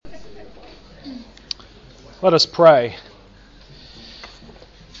Let us pray.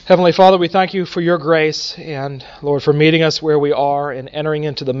 Heavenly Father, we thank you for your grace and, Lord, for meeting us where we are and entering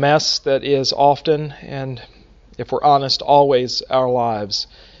into the mess that is often and, if we're honest, always our lives.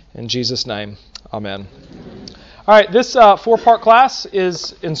 In Jesus' name, amen. All right, this four-part class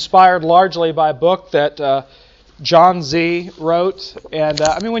is inspired largely by a book that John Z. wrote. And,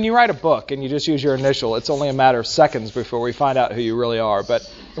 when you write a book and you just use your initial, it's only a matter of seconds before we find out who you really are. But,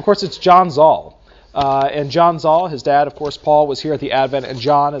 of course, it's John Zoll. And John Zoll, his dad, of course, Paul, was here at the Advent, and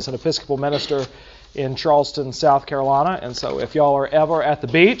John is an Episcopal minister in Charleston, South Carolina. And so if y'all are ever at the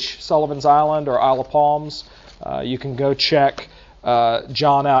beach, Sullivan's Island or Isle of Palms, you can go check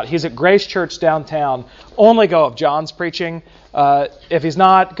John out. He's at Grace Church downtown. Only go if John's preaching. If he's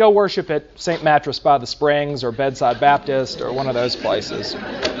not, go worship at St. Mattress by the Springs or Bedside Baptist or one of those places.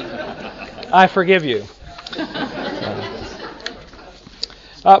 I forgive you.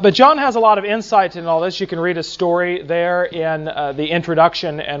 But John has a lot of insight in all this. You can read his story there in the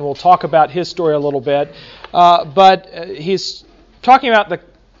introduction, and we'll talk about his story a little bit. But he's talking about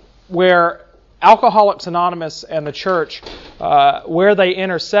where Alcoholics Anonymous and the church, where they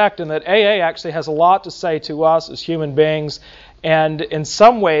intersect, and that AA actually has a lot to say to us as human beings, and in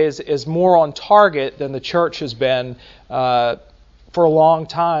some ways is more on target than the church has been for a long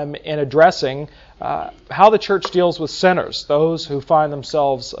time in addressing how the church deals with sinners, those who find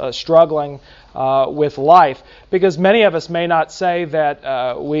themselves struggling with life. Because many of us may not say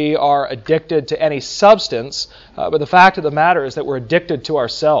that we are addicted to any substance, but the fact of the matter is that we're addicted to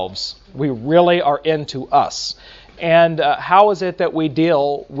ourselves. We really are into us. And how is it that we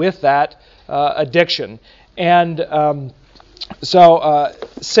deal with that addiction? And so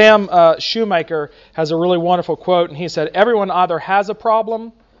Sam Shoemaker has a really wonderful quote, and he said, "Everyone either has a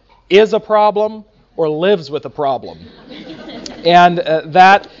problem, is a problem, or lives with a problem." And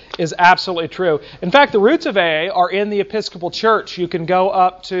that is absolutely true. In fact, the roots of AA are in the Episcopal Church. You can go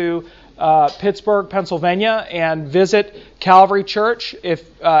up to Pittsburgh, Pennsylvania, and visit Calvary Church.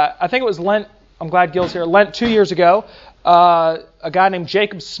 I think it was Lent, I'm glad Gil's here, Lent 2 years ago, a guy named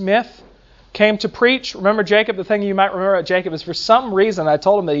Jacob Smith came to preach. Remember Jacob? The thing you might remember about Jacob is for some reason I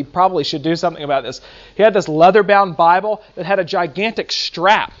told him that he probably should do something about this. He had this leather-bound Bible that had a gigantic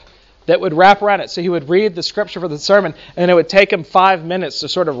strap that would wrap around it. So he would read the scripture for the sermon, and it would take him 5 minutes to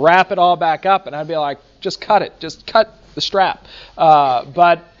sort of wrap it all back up. And I'd be like, just cut it. Just cut the strap.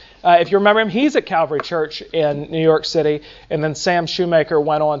 But if you remember him, he's at Calvary Church in New York City. And then Sam Shoemaker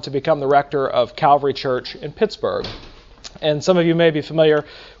went on to become the rector of Calvary Church in Pittsburgh. And some of you may be familiar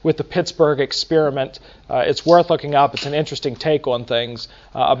with the Pittsburgh experiment. It's worth looking up. It's an interesting take on things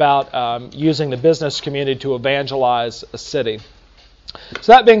about using the business community to evangelize a city.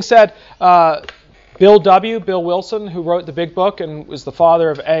 So that being said, Bill Wilson, who wrote the big book and was the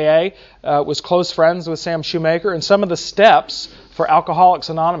father of AA, was close friends with Sam Shoemaker, and some of the steps for Alcoholics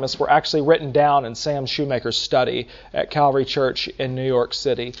Anonymous were actually written down in Sam Shoemaker's study at Calvary Church in New York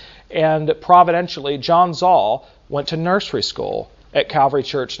City. And providentially, John Zoll went to nursery school at Calvary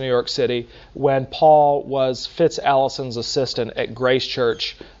Church, New York City, when Paul was Fitz Allison's assistant at Grace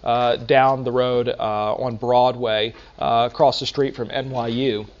Church down the road on Broadway, across the street from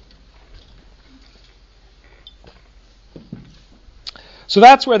NYU. So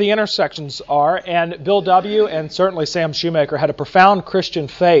that's where the intersections are, and Bill W. and certainly Sam Shoemaker had a profound Christian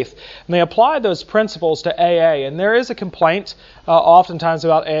faith, and they applied those principles to AA. And there is a complaint oftentimes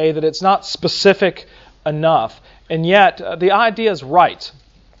about AA that it's not specific enough. And yet, the idea is right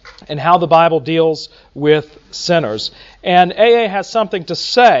in how the Bible deals with sinners. And AA has something to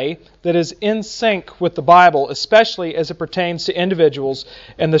say that is in sync with the Bible, especially as it pertains to individuals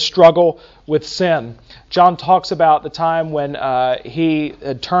and the struggle with sin. John talks about the time when he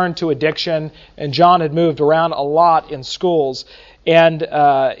had turned to addiction, and John had moved around a lot in schools. And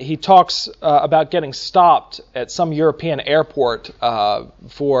he talks about getting stopped at some European airport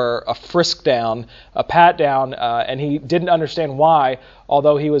for a frisk down, a pat down, and he didn't understand why,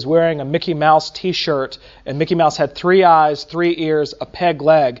 although he was wearing a Mickey Mouse t-shirt, and Mickey Mouse had 3 eyes, 3 ears, a peg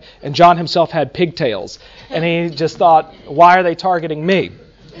leg, and John himself had pigtails. And he just thought, why are they targeting me?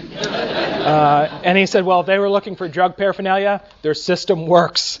 And he said, well, if they were looking for drug paraphernalia, their system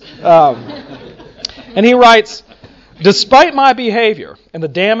works. And he writes, "Despite my behavior and the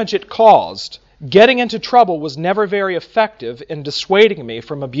damage it caused, getting into trouble was never very effective in dissuading me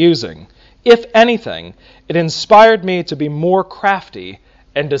from abusing. If anything, it inspired me to be more crafty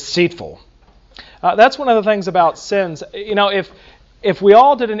and deceitful." That's one of the things about sins. You know, if we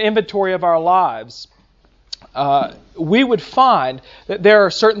all did an inventory of our lives, we would find that there are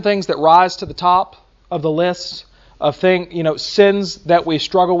certain things that rise to the top of the list, sins that we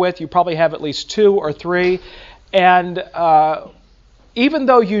struggle with. You probably have at least 2 or 3. And even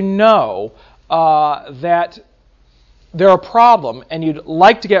though you know that they're a problem and you'd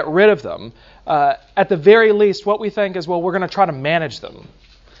like to get rid of them, at the very least, what we think is, well, we're going to try to manage them.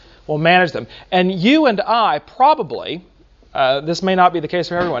 We'll manage them. And you and I probably, this may not be the case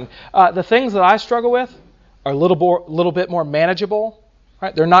for everyone, the things that I struggle with are a little bit more manageable.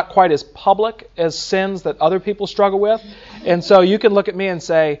 Right? They're not quite as public as sins that other people struggle with. And so you can look at me and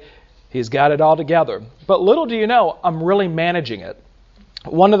say, he's got it all together. But little do you know, I'm really managing it.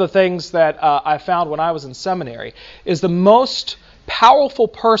 One of the things that I found when I was in seminary is the most powerful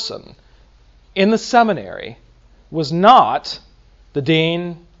person in the seminary was not the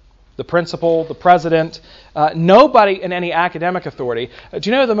dean, the principal, the president, nobody in any academic authority. Do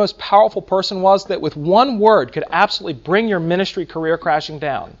you know who the most powerful person was that with one word could absolutely bring your ministry career crashing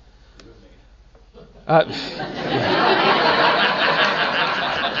down?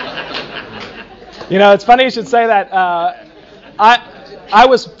 It's funny you should say that.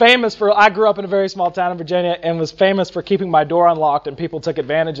 I grew up in a very small town in Virginia and was famous for keeping my door unlocked, and people took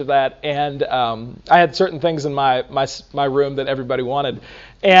advantage of that. And I had certain things in my room that everybody wanted.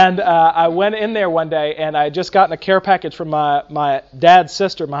 And I went in there one day, and I had just gotten a care package from my dad's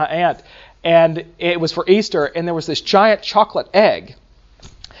sister, my aunt, and it was for Easter, and there was this giant chocolate egg.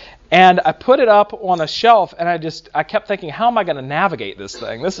 And I put it up on a shelf, and I kept thinking, how am I going to navigate this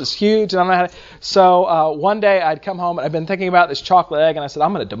thing? This is huge. And So one day I'd come home, and I'd been thinking about this chocolate egg, and I said,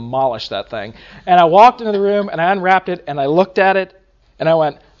 I'm going to demolish that thing. And I walked into the room, and I unwrapped it, and I looked at it, and I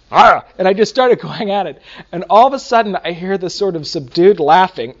went, ah! And I just started going at it. And all of a sudden, I hear this sort of subdued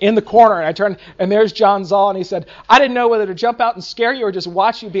laughing in the corner, and I turned, and there's John Zoll, and he said, I didn't know whether to jump out and scare you or just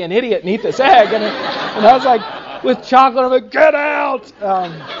watch you be an idiot and eat this egg. And I was like, with chocolate, I'm like, get out!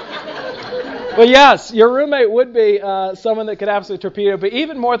 But yes, your roommate would be someone that could absolutely torpedo. But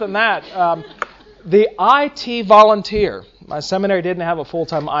even more than that, the IT volunteer. My seminary didn't have a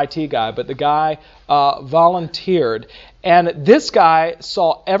full-time IT guy, but the guy volunteered. And this guy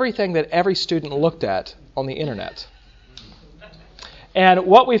saw everything that every student looked at on the internet. And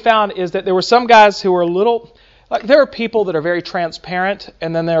what we found is that there were some guys who were a little... Like, there are people that are very transparent,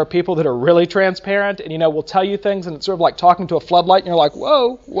 and then there are people that are really transparent, and, will tell you things, and it's sort of like talking to a floodlight, and you're like,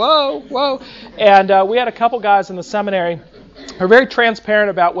 whoa, whoa, whoa. And we had a couple guys in the seminary who were very transparent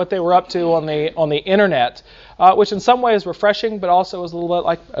about what they were up to on the internet, which in some ways refreshing, but also was a little bit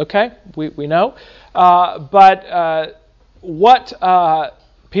like, okay, we know. But what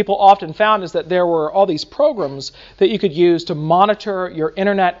people often found is that there were all these programs that you could use to monitor your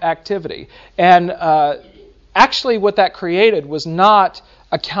internet activity. And actually, what that created was not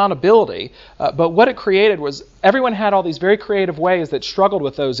accountability, but what it created was everyone had all these very creative ways that struggled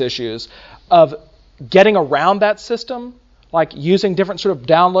with those issues of getting around that system, like using different sort of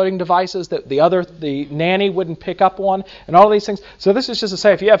downloading devices that the nanny wouldn't pick up on, and all these things. So this is just to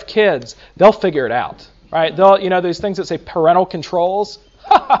say, if you have kids, they'll figure it out, right? They'll, these things that say parental controls.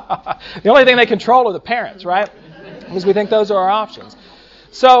 The only thing they control are the parents, right? Because we think those are our options.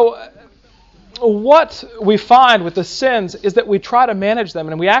 So what we find with the sins is that we try to manage them,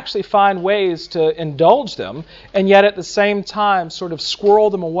 and we actually find ways to indulge them, and yet at the same time sort of squirrel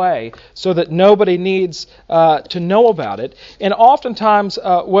them away so that nobody needs to know about it. And oftentimes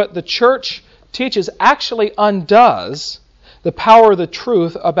what the church teaches actually undoes the power of the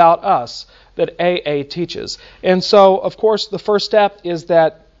truth about us that AA teaches. And so, of course, the first step is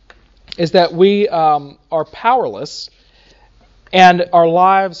that we are powerless and our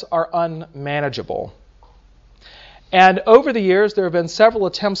lives are unmanageable. And over the years, there have been several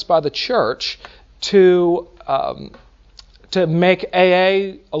attempts by the church to make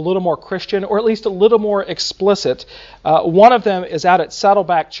AA a little more Christian, or at least a little more explicit. One of them is out at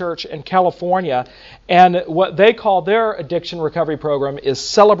Saddleback Church in California, and what they call their addiction recovery program is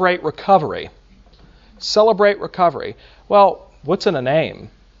Celebrate Recovery. Celebrate Recovery. Well, what's in a name?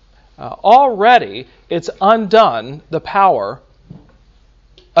 Already, it's undone the power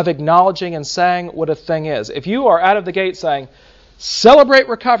of acknowledging and saying what a thing is. If you are out of the gate saying, celebrate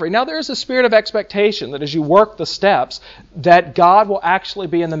recovery. Now there is a spirit of expectation that as you work the steps, that God will actually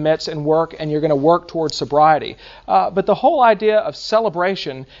be in the midst and work, and you're going to work towards sobriety. But the whole idea of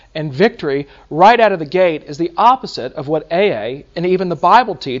celebration and victory right out of the gate is the opposite of what AA and even the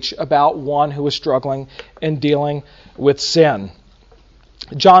Bible teach about one who is struggling and dealing with sin.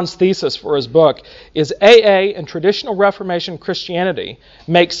 John's thesis for his book is AA and traditional Reformation Christianity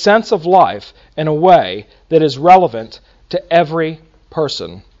make sense of life in a way that is relevant to every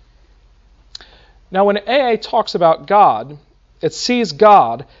person. Now, when AA talks about God, it sees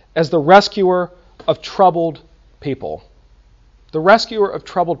God as the rescuer of troubled people. The rescuer of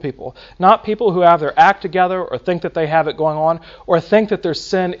troubled people. Not people who have their act together or think that they have it going on or think that their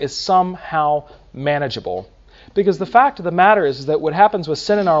sin is somehow manageable. Because the fact of the matter is that what happens with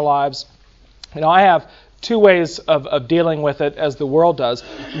sin in our lives, I have two ways of dealing with it as the world does.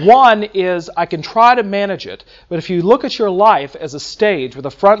 One is I can try to manage it, but if you look at your life as a stage with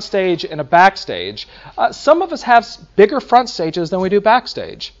a front stage and a backstage, some of us have bigger front stages than we do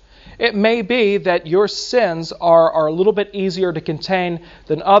backstage. It may be that your sins are a little bit easier to contain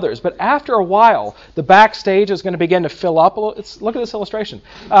than others, but after a while, the backstage is going to begin to fill up a little. Look at this illustration.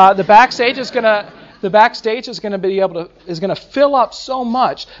 The backstage is going to fill up so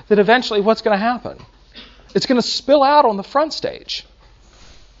much that eventually, what's going to happen? It's going to spill out on the front stage,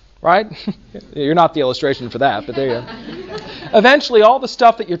 right? You're not the illustration for that, but there you go. Eventually, all the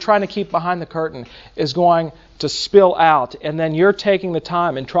stuff that you're trying to keep behind the curtain is going to spill out, and then you're taking the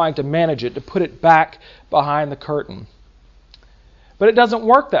time and trying to manage it, to put it back behind the curtain. But it doesn't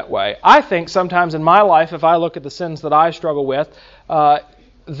work that way. I think sometimes in my life, if I look at the sins that I struggle with,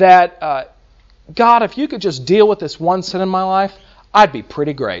 that God, if you could just deal with this one sin in my life, I'd be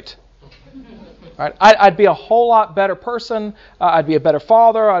pretty great. Right? I'd be a whole lot better person. I'd be a better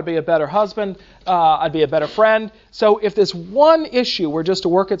father. I'd be a better husband. I'd be a better friend. So if this one issue were just to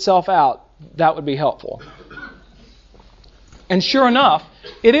work itself out, that would be helpful. And sure enough,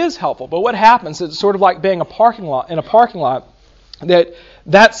 it is helpful. But what happens is it's sort of like being in a parking lot,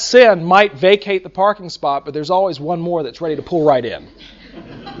 that sin might vacate the parking spot, but there's always one more that's ready to pull right in.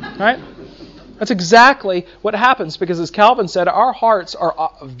 Right? That's exactly what happens, because as Calvin said, our hearts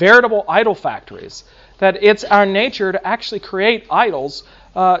are veritable idol factories. That it's our nature to actually create idols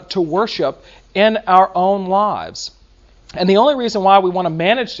to worship in our own lives. And the only reason why we want to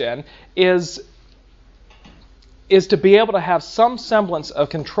manage sin is to be able to have some semblance of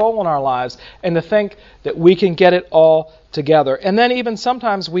control in our lives and to think that we can get it all together. And then even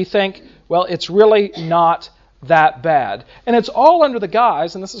sometimes we think, well, it's really not that bad. And it's all under the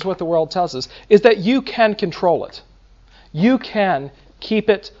guise, and this is what the world tells us, is that you can control it. You can keep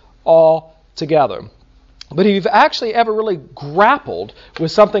it all together. But if you've actually ever really grappled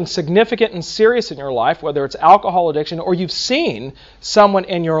with something significant and serious in your life, whether it's alcohol addiction or you've seen someone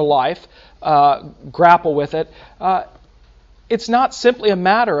in your life grapple with it, it's not simply a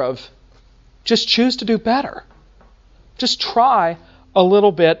matter of just choose to do better. Just try a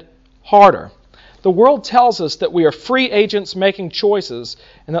little bit harder. The world tells us that we are free agents making choices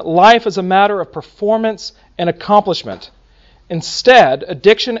and that life is a matter of performance and accomplishment. Instead,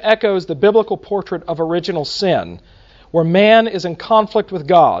 addiction echoes the biblical portrait of original sin, where man is in conflict with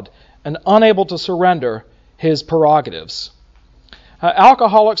God and unable to surrender his prerogatives.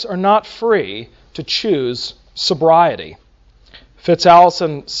 Alcoholics are not free to choose sobriety.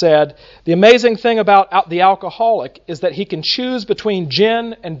 Fitzallison said, "The amazing thing about the alcoholic is that he can choose between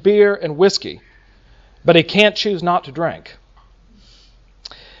gin and beer and whiskey, but he can't choose not to drink."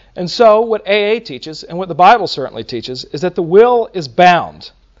 And so what AA teaches, and what the Bible certainly teaches, is that the will is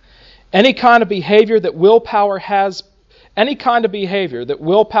bound. Any kind of behavior that willpower has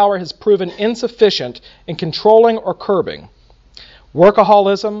proven insufficient in controlling or curbing.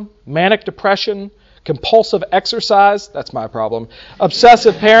 Workaholism, manic depression, compulsive exercise, that's my problem,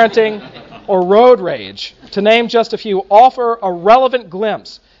 obsessive parenting, or road rage, to name just a few, offer a relevant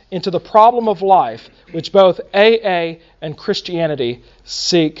glimpse into the problem of life which both AA and Christianity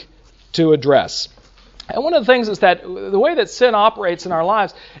seek to address. And one of the things is that the way that sin operates in our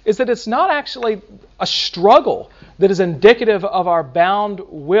lives is that it's not actually a struggle that is indicative of our bound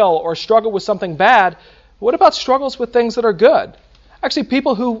will or struggle with something bad. What about struggles with things that are good? Actually,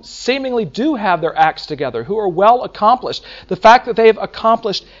 people who seemingly do have their acts together, who are well accomplished, the fact that they have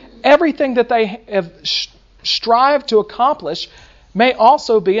accomplished everything that they have strived to accomplish may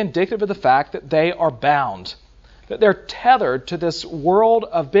also be indicative of the fact that they are bound, that they're tethered to this world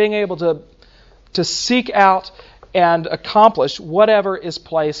of being able to seek out and accomplish whatever is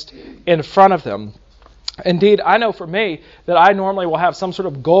placed in front of them. Indeed, I know for me that I normally will have some sort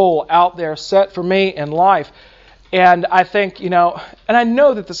of goal out there set for me in life. And I think, and I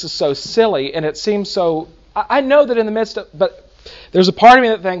know that this is so silly and it seems so, I know that in the midst of, but there's a part of me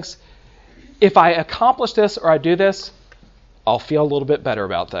that thinks, if I accomplish this or I do this, I'll feel a little bit better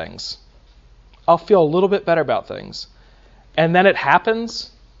about things. I'll feel a little bit better about things. And then it happens,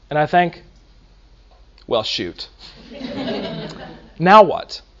 and I think, well, shoot. Now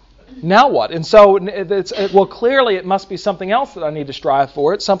what? Now what? And so, clearly it must be something else that I need to strive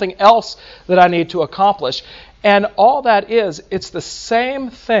for. It's something else that I need to accomplish. And all that is, it's the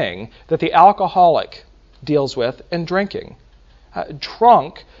same thing that the alcoholic deals with in drinking.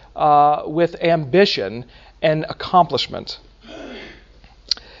 Drunk with ambition and accomplishment.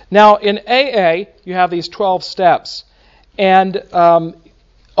 Now, in AA, you have these 12 steps. And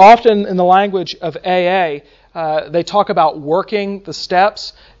often in the language of AA, they talk about working the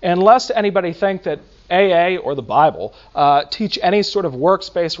steps. And lest anybody think that AA or the Bible teach any sort of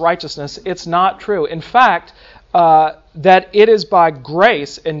works-based righteousness, it's not true. In fact, that it is by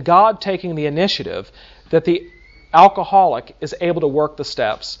grace and God taking the initiative that the alcoholic is able to work the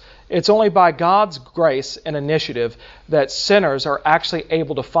steps. It's only by God's grace and initiative that sinners are actually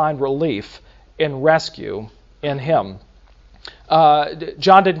able to find relief and rescue in Him.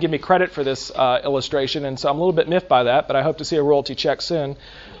 John didn't give me credit for this illustration, and so I'm a little bit miffed by that, but I hope to see a royalty check soon.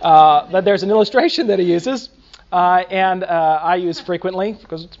 But there's an illustration that he uses, and I use frequently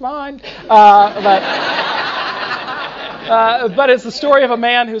because it's mine. But it's the story of a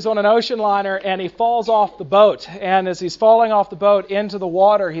man who's on an ocean liner and he falls off the boat. And as he's falling off the boat into the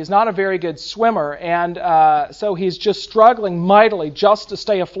water, he's not a very good swimmer. And so he's just struggling mightily just to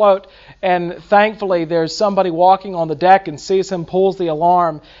stay afloat. And thankfully, there's somebody walking on the deck and sees him, pulls the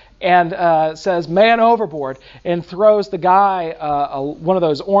alarm, and says, "Man overboard," and throws the guy one of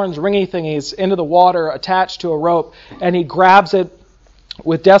those orange ringy thingies into the water attached to a rope. And he grabs it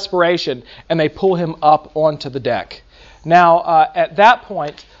with desperation, and they pull him up onto the deck. Now, at that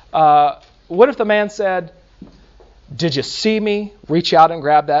point, what if the man said, "Did you see me reach out and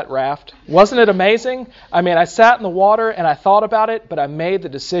grab that raft? Wasn't it amazing? I mean, I sat in the water and I thought about it, but I made the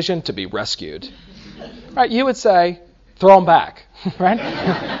decision to be rescued." Right? You would say, throw him back. Right?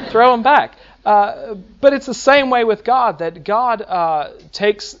 Throw him back. But it's the same way with God, that God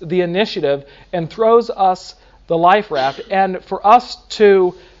takes the initiative and throws us the life raft. And for us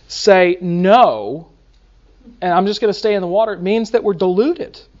to say no, and I'm just going to stay in the water, it means that we're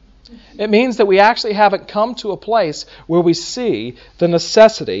deluded. It means that we actually haven't come to a place where we see the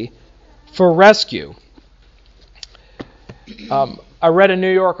necessity for rescue. I read a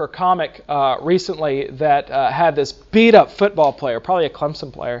New Yorker comic recently that had this beat-up football player, probably a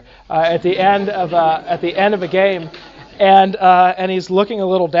Clemson player, at the end of a game, and he's looking a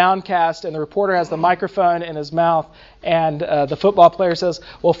little downcast, and the reporter has the microphone in his mouth, and the football player says,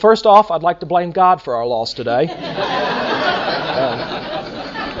 "Well, first off, I'd like to blame God for our loss today."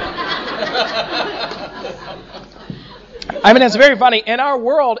 I mean, it's very funny. In our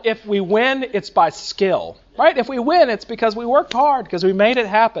world, if we win, it's by skill, right? If we win, it's because we worked hard, because we made it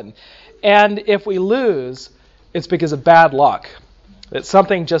happen. And if we lose, it's because of bad luck, that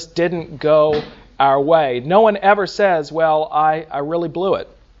something just didn't go our way. No one ever says, "Well, I really blew it.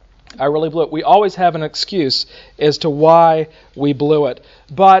 I really blew it." We always have an excuse as to why we blew it.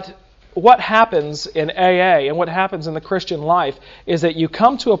 But what happens in AA and what happens in the Christian life is that you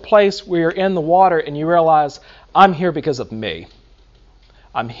come to a place where you're in the water and you realize, I'm here because of me.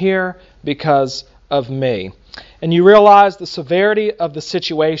 I'm here because of me. And you realize the severity of the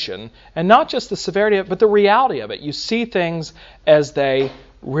situation, and not just the severity of it, but the reality of it. You see things as they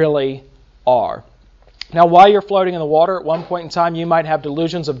really are. Now, while you're floating in the water, at one point in time, you might have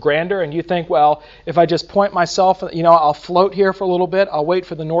delusions of grandeur, and you think, well, if I just point myself, I'll float here for a little bit, I'll wait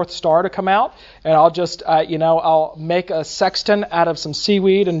for the North Star to come out, and I'll just, I'll make a sextant out of some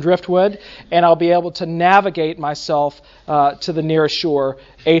seaweed and driftwood, and I'll be able to navigate myself to the nearest shore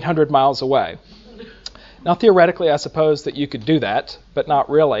 800 miles away. Now, theoretically, I suppose that you could do that, but not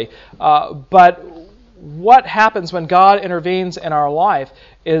really. But what happens when God intervenes in our life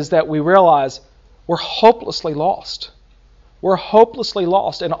is that we realize we're hopelessly lost. We're hopelessly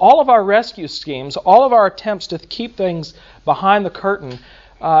lost. And all of our rescue schemes, all of our attempts to keep things behind the curtain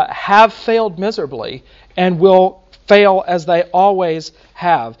have failed miserably and will fail as they always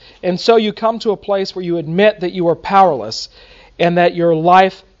have. And so you come to a place where you admit that you are powerless and that your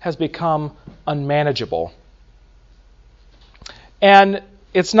life has become unmanageable. And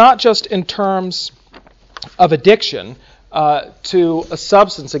it's not just in terms of addiction to a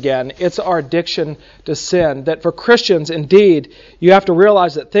substance again. It's our addiction to sin. That for Christians, indeed, you have to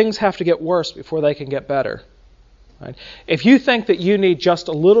realize that things have to get worse before they can get better. Right? If you think that you need just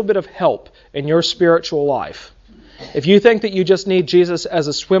a little bit of help in your spiritual life, if you think that you just need Jesus as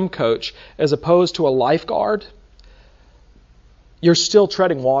a swim coach as opposed to a lifeguard, you're still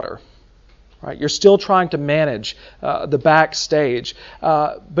treading water. Right? You're still trying to manage the backstage.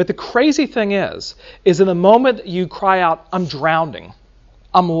 But the crazy thing is in the moment that you cry out, I'm drowning,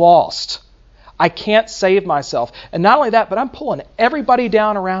 I'm lost, I can't save myself. And not only that, but I'm pulling everybody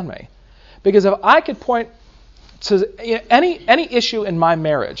down around me. Because if I could point to any issue in my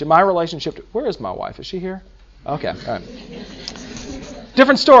marriage, in my relationship, where is my wife? Is she here? Okay, all right.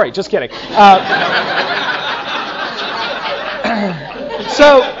 Different story, just kidding.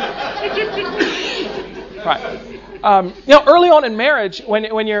 Right. Early on in marriage,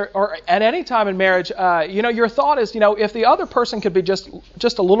 when you're, or at any time in marriage, your thought is, if the other person could be just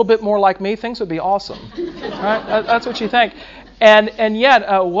a little bit more like me, things would be awesome. Right? That's what you think. And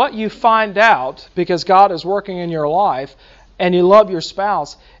yet, what you find out, because God is working in your life, and you love your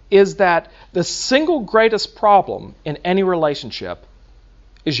spouse, is that the single greatest problem in any relationship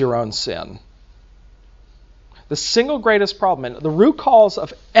is your own sin. The single greatest problem, and the root cause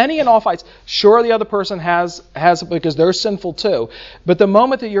of any and all fights, sure, the other person has because they're sinful too, but the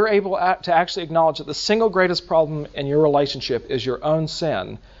moment that you're able to actually acknowledge that the single greatest problem in your relationship is your own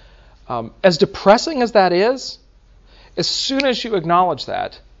sin, as depressing as that is, as soon as you acknowledge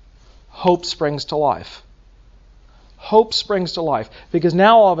that, hope springs to life. Hope springs to life, because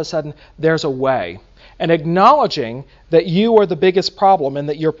now all of a sudden there's a way. And acknowledging that you are the biggest problem and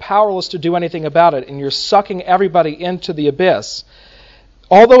that you're powerless to do anything about it and you're sucking everybody into the abyss,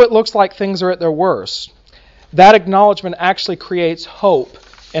 although it looks like things are at their worst, that acknowledgement actually creates hope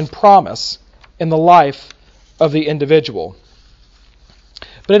and promise in the life of the individual.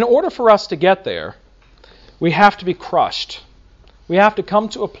 But in order for us to get there, we have to be crushed. We have to come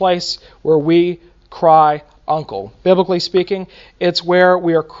to a place where we cry, uncle. Biblically speaking, it's where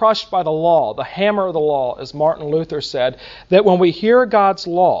we are crushed by the law, the hammer of the law, as Martin Luther said, that when we hear God's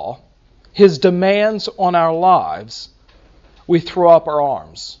law, His demands on our lives, we throw up our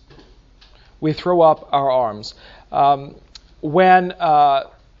arms. We throw up our arms. I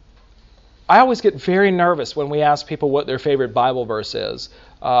always get very nervous when we ask people what their favorite Bible verse is,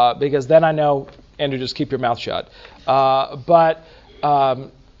 because then I know, Andrew, just keep your mouth shut.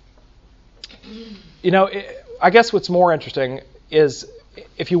 I guess what's more interesting is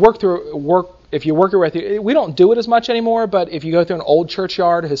if you work your way through, we don't do it as much anymore, but if you go through an old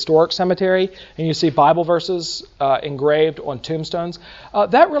churchyard, a historic cemetery, and you see Bible verses engraved on tombstones,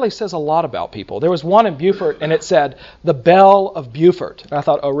 that really says a lot about people. There was one in Beaufort, and it said, "The Belle of Beaufort." And I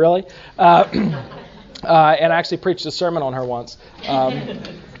thought, oh, really? And I actually preached a sermon on her once.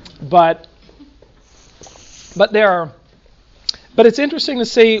 But it's interesting to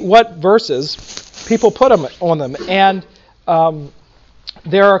see what verses people put them on them. And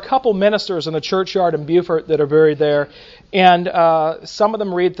there are a couple ministers in the churchyard in Beaufort that are buried there. And some of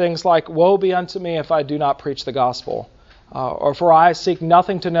them read things like, "Woe be unto me if I do not preach the gospel." Or, "For I seek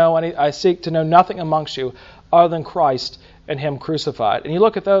to know nothing amongst you other than Christ and Him crucified." And you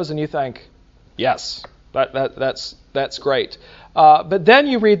look at those and you think, yes, that's great. But then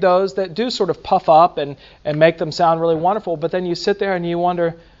you read those that do sort of puff up and make them sound really wonderful. But then you sit there and you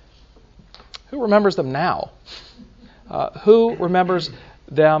wonder, who remembers them now? Who remembers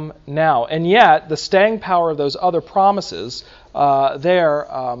them now? And yet, the staying power of those other promises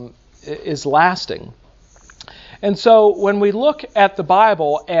is lasting. And so when we look at the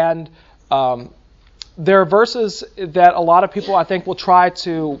Bible, and there are verses that a lot of people, I think, will try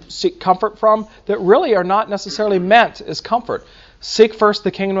to seek comfort from that really are not necessarily meant as comfort. "Seek first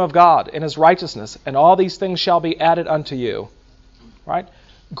the kingdom of God and His righteousness, and all these things shall be added unto you." Right?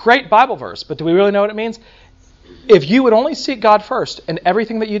 Great Bible verse, but do we really know what it means? If you would only seek God first in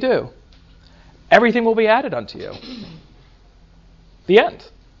everything that you do, everything will be added unto you. The end.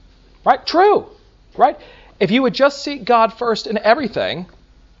 Right? True. Right? If you would just seek God first in everything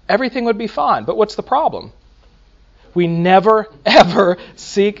would be fine. But what's the problem? We never, ever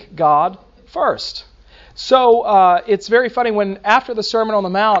seek God first. So it's very funny when after the Sermon on the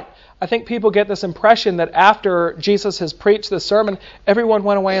Mount, I think people get this impression that after Jesus has preached this sermon, everyone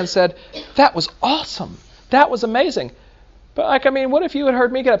went away and said, "That was awesome. That was amazing." But what if you had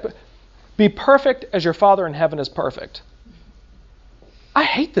heard me get up? "Be perfect as your Father in heaven is perfect." I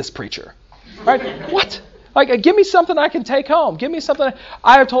hate this preacher. Right? What? Give me something I can take home. Give me something.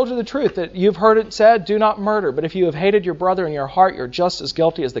 "I have told you the truth, that you've heard it said, do not murder. But if you have hated your brother in your heart, you're just as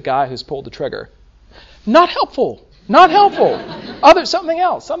guilty as the guy who's pulled the trigger." Not helpful. Not helpful. Something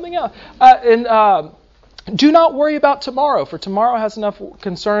else. "Do not worry about tomorrow, for tomorrow has enough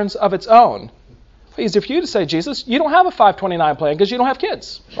concerns of its own." Easy for you to say, Jesus. You don't have a 529 plan because you don't have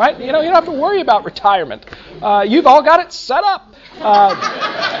kids, right? You don't have to worry about retirement. You've all got it set up.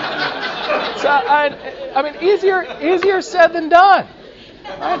 Easier said than done.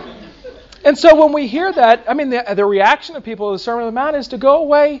 Right? And so when we hear that, the reaction of people to the Sermon on the Mount is to go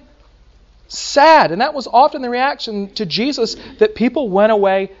away sad. And that was often the reaction to Jesus, that people went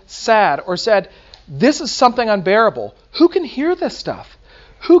away sad or said, "This is something unbearable. Who can hear this stuff?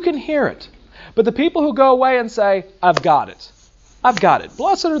 Who can hear it?" But the people who go away and say, "I've got it. I've got it.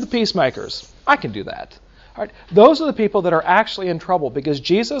 Blessed are the peacemakers. I can do that." All right? Those are the people that are actually in trouble, because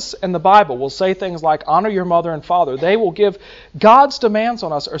Jesus and the Bible will say things like, "Honor your mother and father." They will give God's demands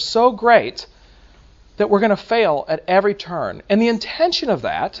on us are so great that we're going to fail at every turn. And the intention of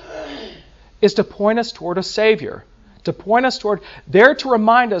that is to point us toward a Savior, to point us toward, there to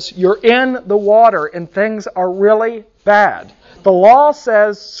remind us you're in the water and things are really bad. The law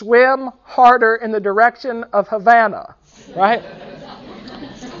says swim harder in the direction of Havana, right?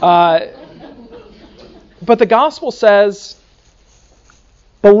 But the gospel says,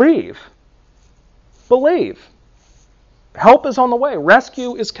 believe. Believe. Help is on the way.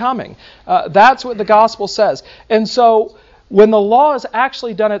 Rescue is coming. That's what the gospel says. And so when the law has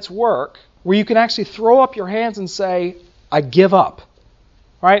actually done its work, where you can actually throw up your hands and say, I give up.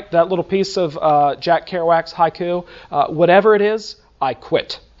 Right? That little piece of Jack Kerouac's haiku, whatever it is, I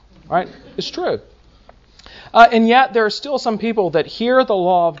quit. Right? It's true. And yet there are still some people that hear the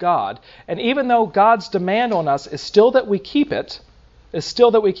law of God, and even though God's demand on us is still that we keep it,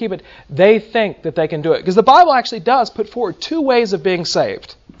 they think that they can do it. Because the Bible actually does put forward two ways of being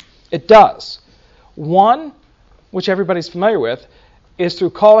saved. It does. One, which everybody's familiar with, is through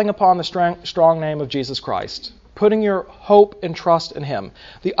calling upon the strong name of Jesus Christ, putting your hope and trust in Him.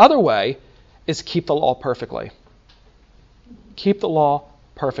 The other way is keep the law perfectly. Keep the law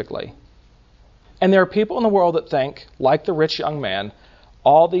perfectly. And there are people in the world that think, like the rich young man,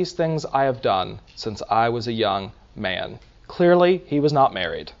 all these things I have done since I was a young man. Clearly, he was not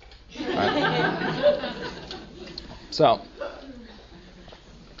married. Right? So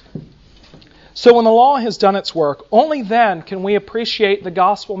when the law has done its work, only then can we appreciate the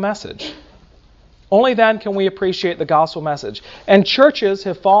gospel message. Only then can we appreciate the gospel message. And churches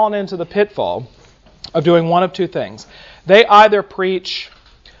have fallen into the pitfall of doing one of two things. They either preach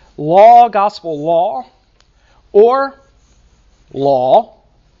gospel law, or law,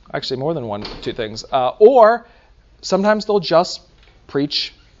 actually more than two things, or sometimes they'll just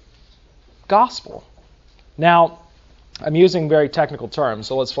preach gospel. Now, I'm using very technical terms,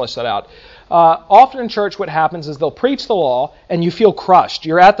 so let's flesh that out. Often in church what happens is they'll preach the law and you feel crushed.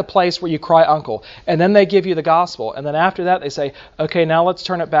 You're at the place where you cry uncle. And then they give you the gospel. And then after that they say, okay, now let's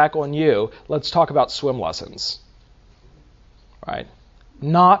turn it back on you. Let's talk about swim lessons. Right?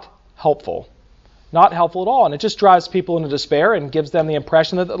 Not helpful. Not helpful at all. And it just drives people into despair and gives them the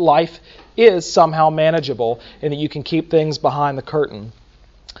impression that life is somehow manageable and that you can keep things behind the curtain.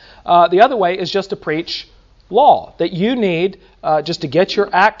 The other way is just to preach law, that you need just to get your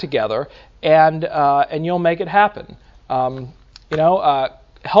act together and you'll make it happen.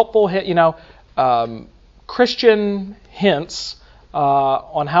 Helpful, Christian hints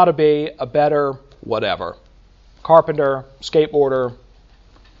on how to be a better whatever. Carpenter, skateboarder,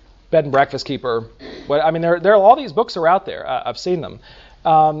 bed and breakfast keeper. There are all these books are out there. I've seen them.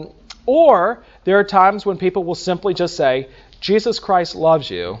 Or there are times when people will simply just say, Jesus Christ loves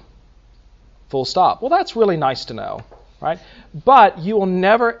you, full stop. Well, that's really nice to know, right? But you will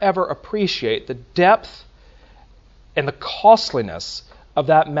never, ever appreciate the depth and the costliness of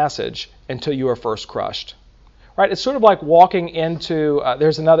that message until you are first crushed. Right? It's sort of like walking into,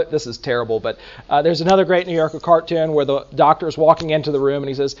 this is terrible, but there's another great New Yorker cartoon where the doctor is walking into the room and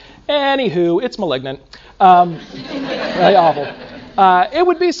he says, anywho, it's malignant. Really awful. It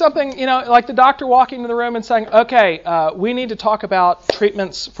would be something, like the doctor walking into the room and saying, okay, we need to talk about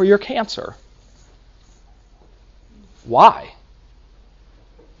treatments for your cancer. Why?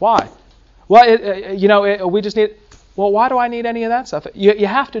 Well, we just need... Well, why do I need any of that stuff? You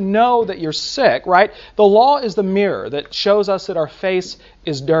have to know that you're sick, right? The law is the mirror that shows us that our face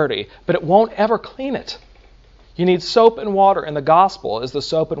is dirty, but it won't ever clean it. You need soap and water, and the gospel is the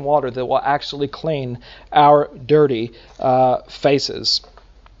soap and water that will actually clean our dirty faces.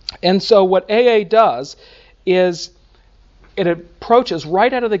 And so what AA does is it approaches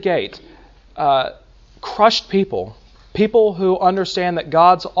right out of the gate crushed people who understand that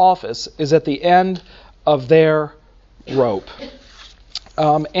God's office is at the end of their rope.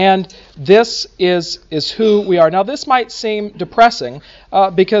 And this is who we are. Now, this might seem depressing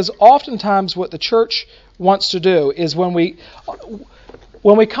because oftentimes what the church wants to do is when we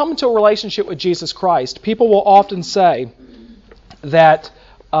come into a relationship with Jesus Christ, people will often say that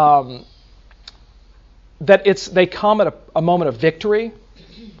they come at a moment of victory.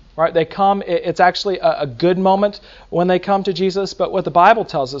 Right? It's actually a good moment when they come to Jesus, but what the Bible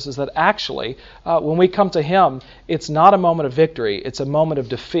tells us is that actually, when we come to Him, it's not a moment of victory, it's a moment of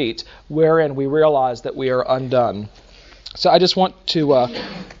defeat, wherein we realize that we are undone. So I just want to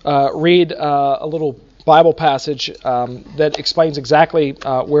read a little Bible passage that explains exactly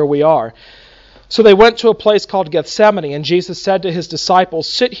where we are. So they went to a place called Gethsemane, and Jesus said to His disciples,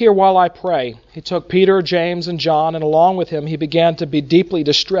 "Sit here while I pray." He took Peter, James, and John, and along with Him He began to be deeply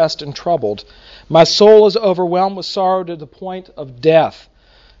distressed and troubled. "My soul is overwhelmed with sorrow to the point of death.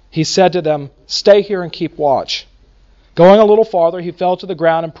 He said to them, "Stay here and keep watch." Going a little farther, he fell to the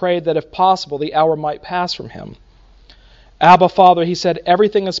ground and prayed that if possible the hour might pass from him. "Abba, Father," he said,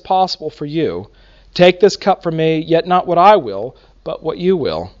 "everything is possible for you. Take this cup from me, yet not what I will, but what you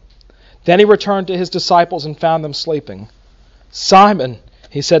will." Then he returned to his disciples and found them sleeping. "Simon,"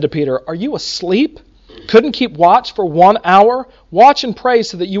 he said to Peter, "are you asleep? Couldn't keep watch for 1 hour? Watch and pray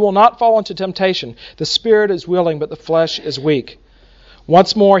so that you will not fall into temptation. The spirit is willing, but the flesh is weak."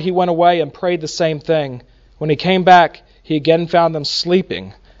 Once more he went away and prayed the same thing. When he came back, he again found them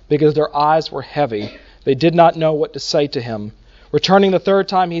sleeping, because their eyes were heavy. They did not know what to say to him. Returning the third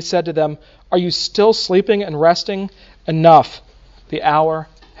time, he said to them, "Are you still sleeping and resting? Enough. The hour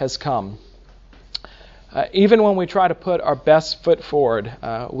has come." Even when we try to put our best foot forward,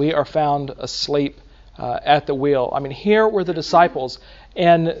 we are found asleep at the wheel. I mean, here were the disciples,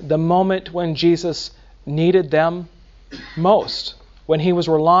 and the moment when Jesus needed them most, when he was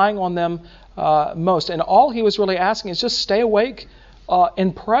relying on them most. And all he was really asking is just stay awake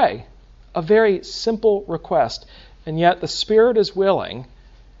and pray. A very simple request. And yet the spirit is willing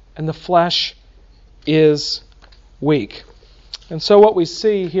and the flesh is weak. And so what we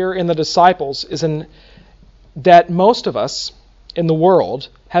see here in the disciples is that most of us in the world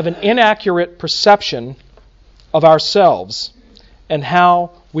have an inaccurate perception of ourselves and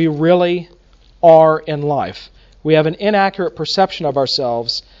how we really are in life. We have an inaccurate perception of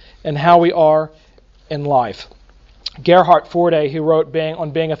ourselves and how we are in life. Gerhard Forde, who wrote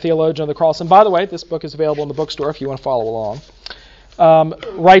on being a theologian of the cross, and by the way, this book is available in the bookstore if you want to follow along,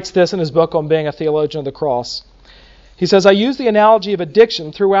 writes this in his book on being a theologian of the cross. He says, "I use the analogy of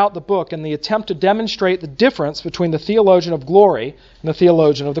addiction throughout the book in the attempt to demonstrate the difference between the theologian of glory and the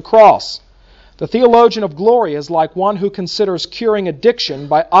theologian of the cross. The theologian of glory is like one who considers curing addiction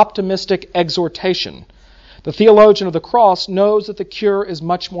by optimistic exhortation. The theologian of the cross knows that the cure is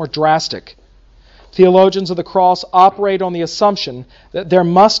much more drastic. Theologians of the cross operate on the assumption that there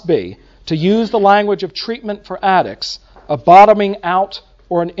must be, to use the language of treatment for addicts, a bottoming out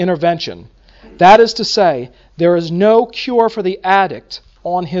or an intervention. That is to say, there is no cure for the addict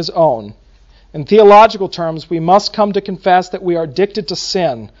on his own. In theological terms, we must come to confess that we are addicted to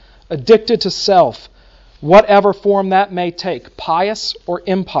sin, addicted to self, whatever form that may take, pious or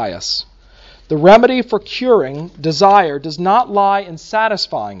impious. The remedy for curing desire does not lie in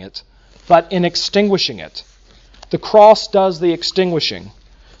satisfying it, but in extinguishing it. The cross does the extinguishing.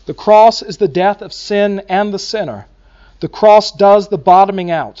 The cross is the death of sin and the sinner. The cross does the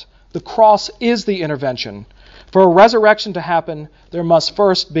bottoming out. The cross is the intervention. For a resurrection to happen, there must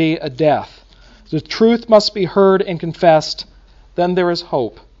first be a death. The truth must be heard and confessed. Then there is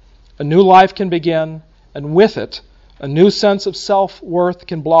hope. A new life can begin, and with it, a new sense of self-worth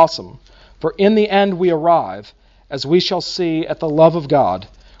can blossom. For in the end we arrive, as we shall see, at the love of God,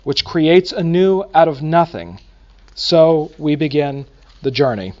 which creates anew out of nothing. So we begin the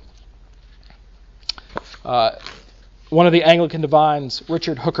journey. One of the Anglican divines,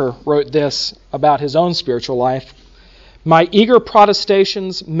 Richard Hooker, wrote this about his own spiritual life. "My eager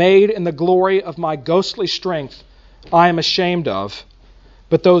protestations made in the glory of my ghostly strength I am ashamed of,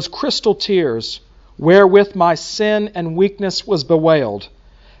 but those crystal tears, wherewith my sin and weakness was bewailed,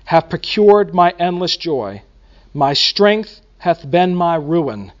 have procured my endless joy. My strength hath been my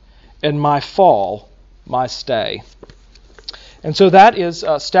ruin, and my fall my stay." And so that is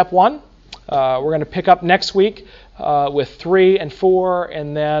step one. We're going to pick up next week with 3 and 4,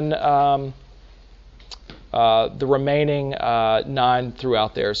 and then the remaining 9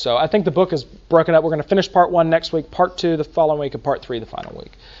 throughout there. So I think the book is broken up. We're going to finish part 1 next week, part 2 the following week, and part 3 the final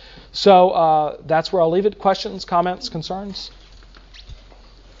week. So that's where I'll leave it. Questions, comments, concerns?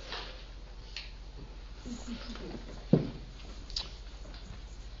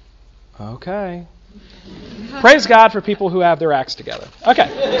 Okay. Praise God for people who have their acts together. Okay.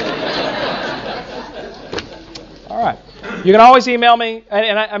 All right. You can always email me,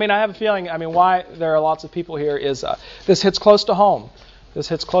 and I have a feeling, why there are lots of people here is this hits close to home. This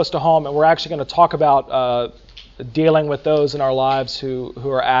hits close to home, and we're actually going to talk about dealing with those in our lives who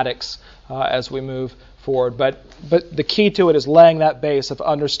are addicts as we move forward. But the key to it is laying that base of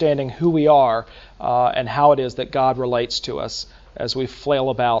understanding who we are and how it is that God relates to us as we flail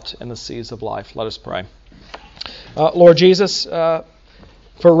about in the seas of life. Let us pray. Lord Jesus, for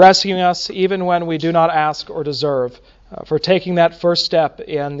rescuing us even when we do not ask or deserve, for taking that first step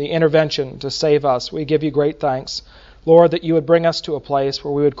in the intervention to save us, we give you great thanks. Lord, that you would bring us to a place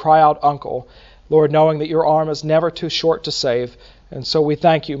where we would cry out, Uncle, Lord, knowing that your arm is never too short to save. And so we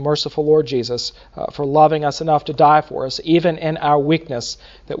thank you, merciful Lord Jesus, for loving us enough to die for us, even in our weakness,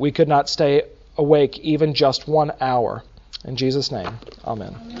 that we could not stay awake even just 1 hour. In Jesus' name,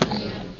 amen.